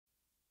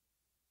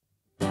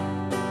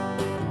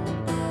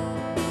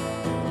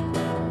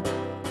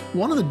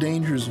One of the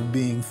dangers of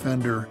being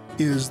Fender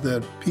is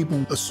that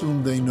people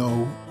assume they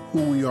know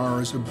who we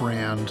are as a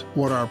brand,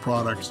 what our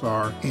products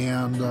are,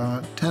 and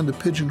tend to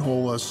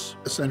pigeonhole us,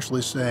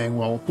 essentially saying,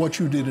 well, what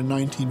you did in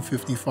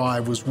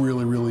 1955 was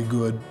really, really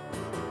good.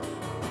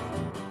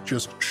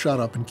 Just shut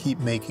up and keep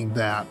making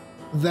that.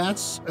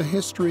 That's a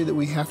history that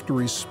we have to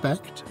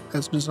respect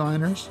as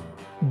designers,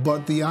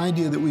 but the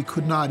idea that we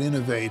could not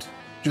innovate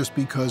just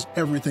because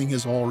everything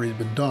has already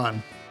been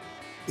done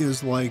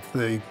is like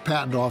the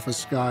patent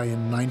office guy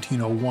in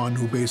 1901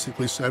 who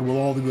basically said, well,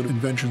 all the good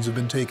inventions have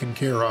been taken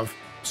care of,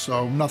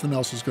 so nothing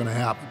else is going to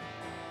happen.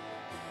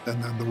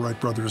 And then the Wright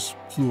brothers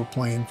flew a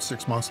plane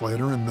 6 months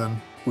later, and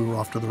then we were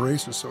off to the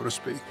races, so to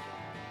speak.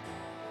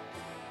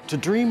 To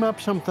dream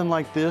up something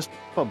like this,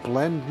 a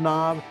blend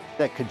knob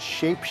that could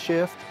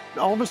shape-shift,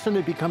 all of a sudden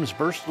it becomes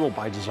versatile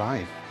by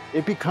design.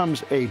 It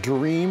becomes a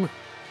dream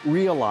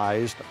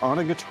realized on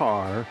a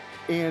guitar,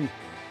 and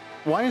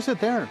why is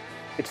it there?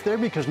 It's there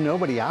because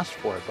nobody asked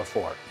for it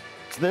before.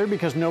 It's there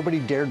because nobody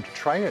dared to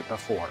try it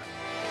before.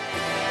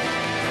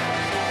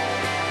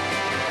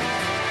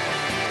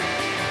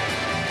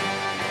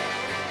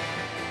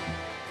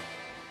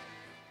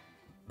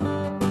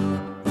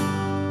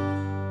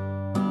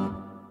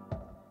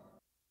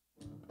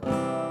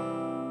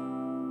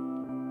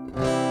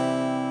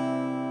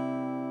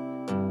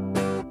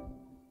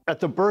 At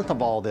the birth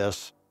of all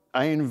this,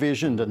 I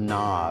envisioned a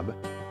knob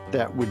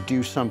that would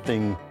do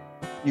something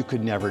you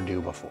could never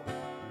do before.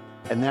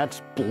 And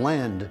that's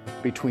blend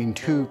between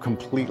two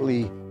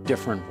completely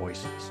different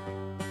voices.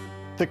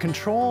 The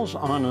controls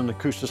on an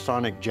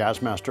Acoustasonic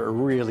Jazzmaster are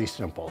really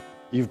simple.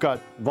 You've got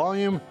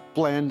volume,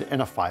 blend,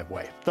 and a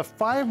five-way. The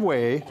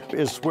five-way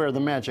is where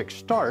the magic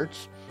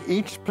starts.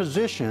 Each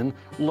position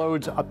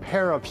loads a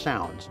pair of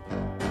sounds.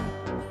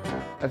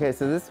 Okay,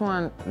 so this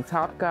one, the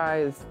top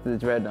guy is the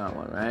dreadnought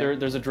one, right?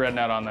 There's a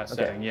dreadnought on that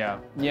setting, yeah.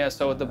 Yeah,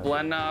 so with the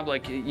blend knob,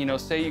 like, you know,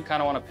 say you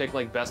kind of want to pick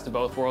like best of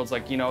both worlds,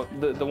 like, you know,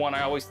 the one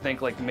I always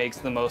think like makes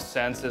the most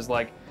sense is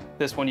like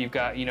this one you've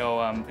got,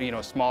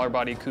 smaller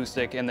body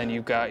acoustic, and then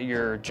you've got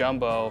your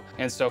jumbo.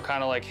 And so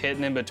kind of like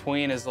hitting in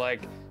between is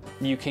like,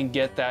 you can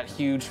get that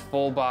huge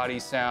full body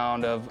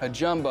sound of a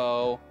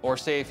jumbo, or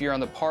say if you're on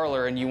the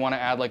parlor and you want to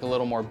add like a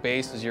little more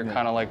bass as you're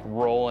kind of like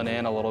rolling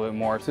in a little bit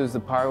more. So is the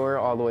parlor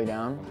all the way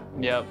down?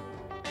 Yep.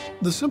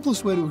 The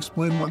simplest way to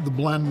explain what the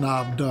blend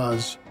knob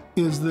does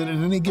is that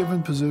in any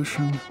given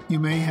position, you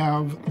may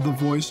have the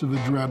voice of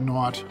a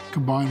dreadnought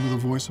combined with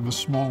the voice of a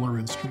smaller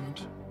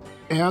instrument.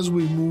 As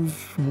we move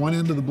from one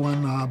end of the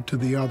blend knob to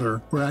the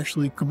other, we're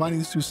actually combining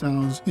these two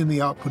sounds in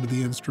the output of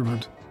the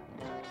instrument.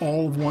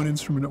 All of one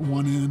instrument at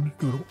one end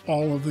go to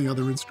all of the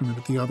other instrument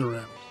at the other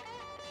end.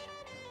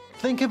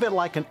 Think of it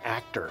like an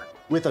actor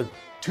with a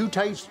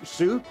too-tight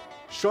suit,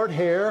 short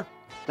hair.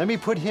 Let me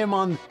put him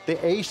on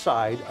the A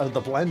side of the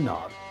blend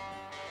knob.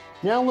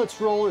 Now let's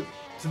roll it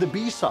to the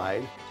B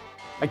side.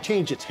 I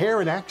change its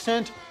hair and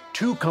accent,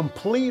 two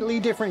completely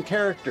different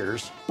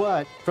characters,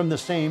 but from the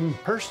same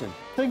person.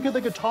 Think of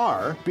the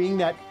guitar being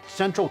that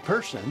central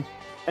person,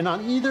 and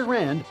on either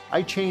end,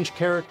 I change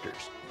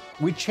characters.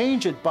 We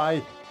change it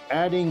by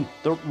adding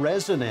the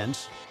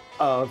resonance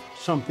of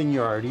something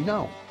you already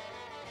know.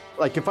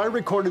 Like if I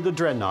recorded the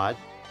dreadnought,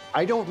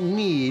 I don't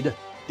need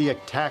the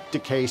attack,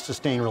 decay,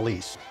 sustain,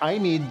 release. I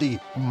need the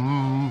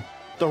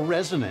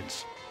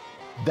resonance.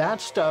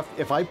 That stuff,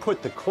 if I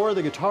put the core of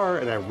the guitar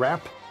and I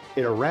wrap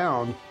it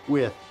around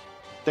with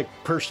the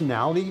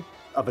personality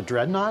of a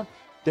dreadnought,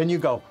 then you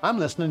go, I'm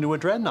listening to a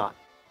dreadnought.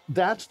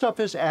 That stuff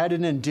is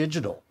added in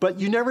digital,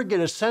 but you never get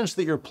a sense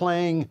that you're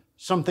playing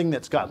something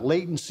that's got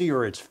latency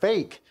or it's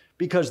fake,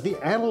 because the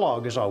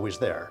analog is always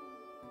there.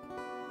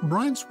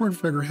 Brian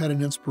Schwertfeger had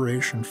an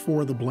inspiration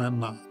for the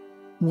blend knob.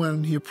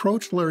 When he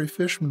approached Larry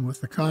Fishman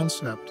with the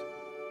concept,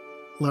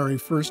 Larry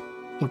first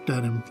looked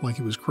at him like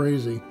he was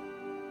crazy.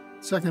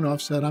 Second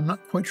off said, I'm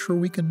not quite sure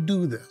we can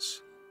do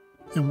this.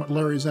 And what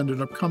Larry's ended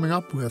up coming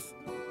up with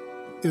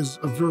is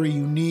a very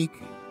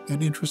unique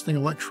and interesting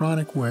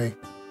electronic way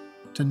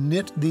to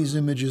knit these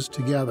images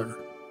together.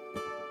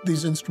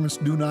 These instruments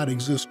do not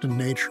exist in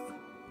nature.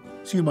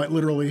 So you might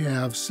literally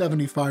have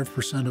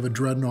 75% of a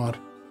dreadnought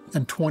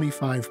and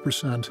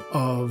 25%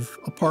 of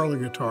a parlor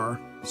guitar.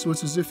 So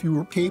it's as if you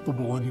were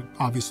capable, and you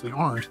obviously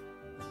aren't,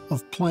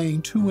 of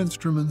playing two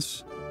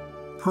instruments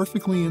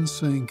perfectly in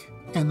sync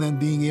and then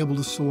being able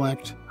to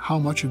select how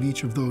much of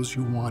each of those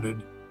you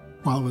wanted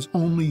while it was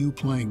only you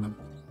playing them.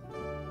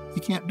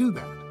 You can't do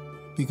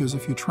that, because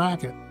if you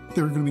track it,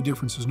 there are going to be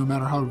differences. No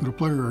matter how good a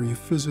player you are, you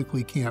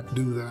physically can't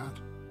do that.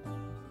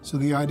 So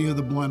the idea of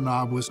the blend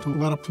knob was to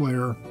let a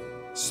player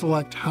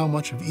select how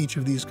much of each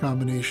of these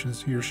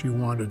combinations he or she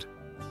wanted.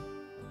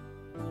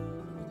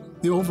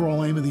 The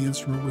overall aim of the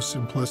instrument was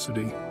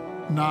simplicity.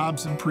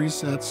 Knobs and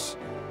presets,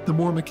 the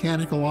more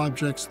mechanical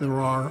objects there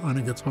are on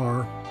a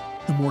guitar,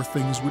 the more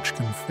things which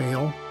can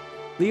fail.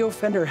 Leo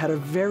Fender had a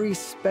very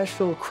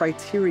special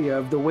criteria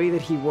of the way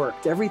that he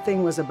worked.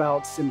 Everything was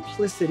about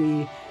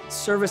simplicity,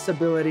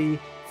 serviceability,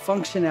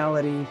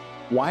 functionality.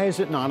 Why is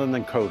it not an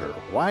encoder?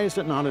 Why is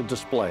it not a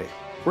display?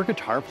 We're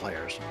guitar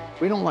players.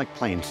 We don't like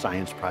playing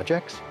science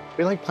projects.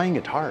 We like playing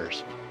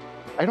guitars.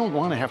 I don't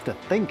want to have to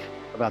think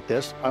about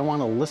this. I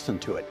want to listen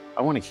to it.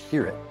 I want to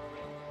hear it.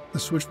 The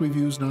switch we've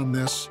used on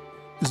this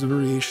is a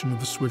variation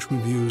of the switch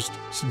we've used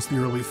since the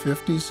early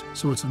 50s,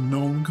 so it's a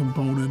known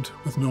component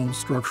with known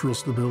structural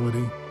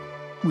stability.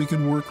 We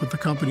can work with the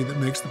company that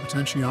makes the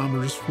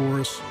potentiometers for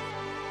us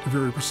to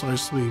very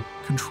precisely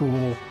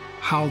control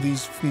how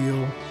these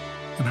feel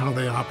and how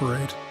they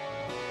operate.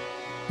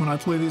 When I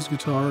play these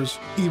guitars,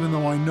 even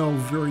though I know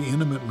very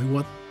intimately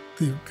what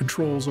the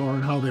controls are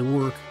and how they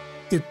work,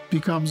 it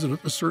becomes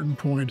at a certain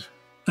point,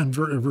 and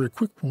a very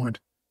quick point,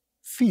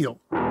 feel.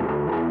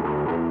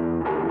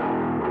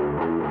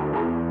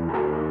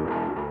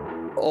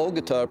 All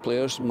guitar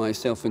players,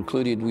 myself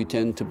included, we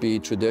tend to be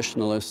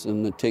traditionalists,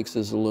 and it takes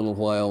us a little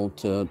while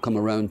to come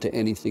around to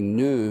anything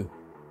new,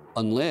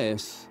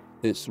 unless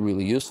it's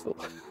really useful.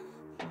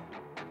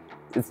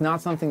 It's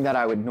not something that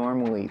I would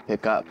normally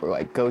pick up or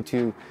like go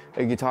to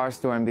a guitar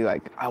store and be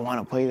like, I want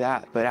to play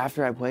that. But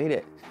after I played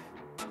it,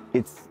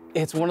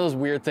 it's one of those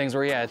weird things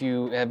where, yeah, if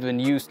you have been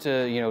used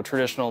to, you know,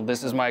 traditional,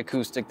 this is my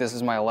acoustic, this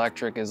is my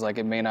electric, is like,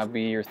 it may not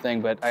be your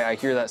thing, but I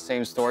hear that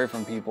same story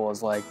from people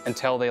is like,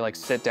 until they like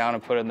sit down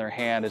and put it in their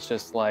hand, it's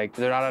just like,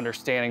 they're not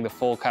understanding the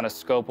full kind of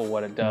scope of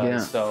what it does. Yeah.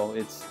 So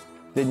it's...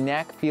 The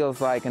neck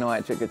feels like an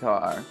electric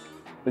guitar.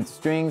 The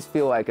strings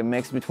feel like a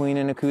mix between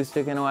an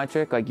acoustic and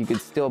electric. Like you could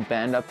still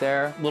bend up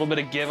there. A little bit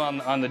of give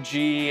on the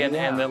G, and,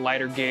 and the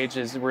lighter gauge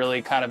is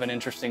really kind of an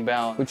interesting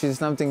balance. Which is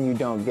something you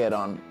don't get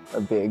on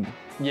a big...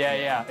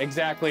 Yeah,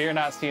 exactly. You're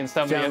not seeing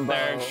somebody up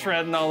there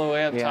shredding all the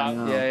way up top.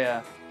 No.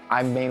 Yeah.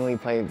 I mainly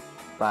play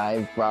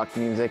live rock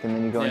music, and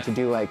then you go in to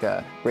do like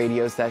a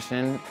radio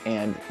session,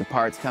 and the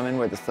parts come in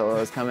where the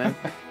solos come in,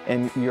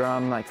 and you're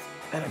on like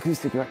an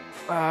acoustic. You're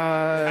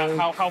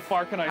like, how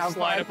far can I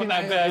slide up in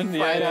that bend?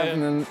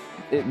 And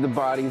then the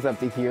body's up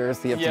to here,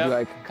 so you have to do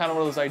like... kind of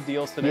one of those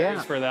ideal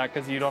scenarios for that,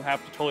 because you don't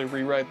have to totally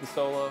rewrite the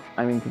solo.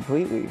 I mean,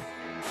 completely.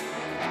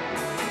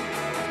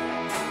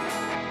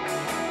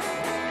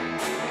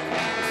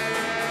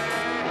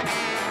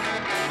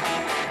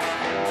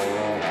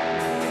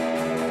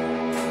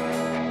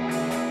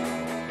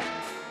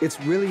 It's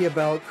really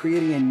about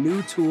creating a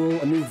new tool,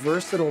 a new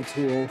versatile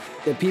tool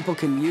that people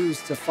can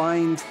use to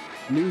find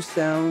new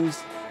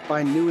sounds,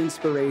 find new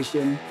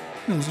inspiration.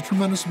 There's a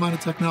tremendous amount of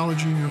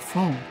technology in your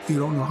phone. You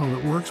don't know how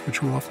it works, but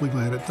you're awfully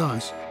glad it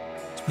does.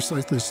 It's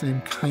precisely the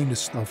same kind of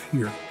stuff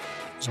here.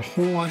 There's a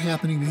whole lot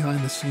happening behind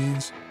the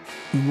scenes.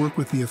 We work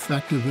with the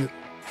effect of it.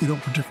 You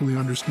don't particularly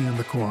understand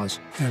the cause,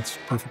 and it's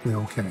perfectly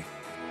okay.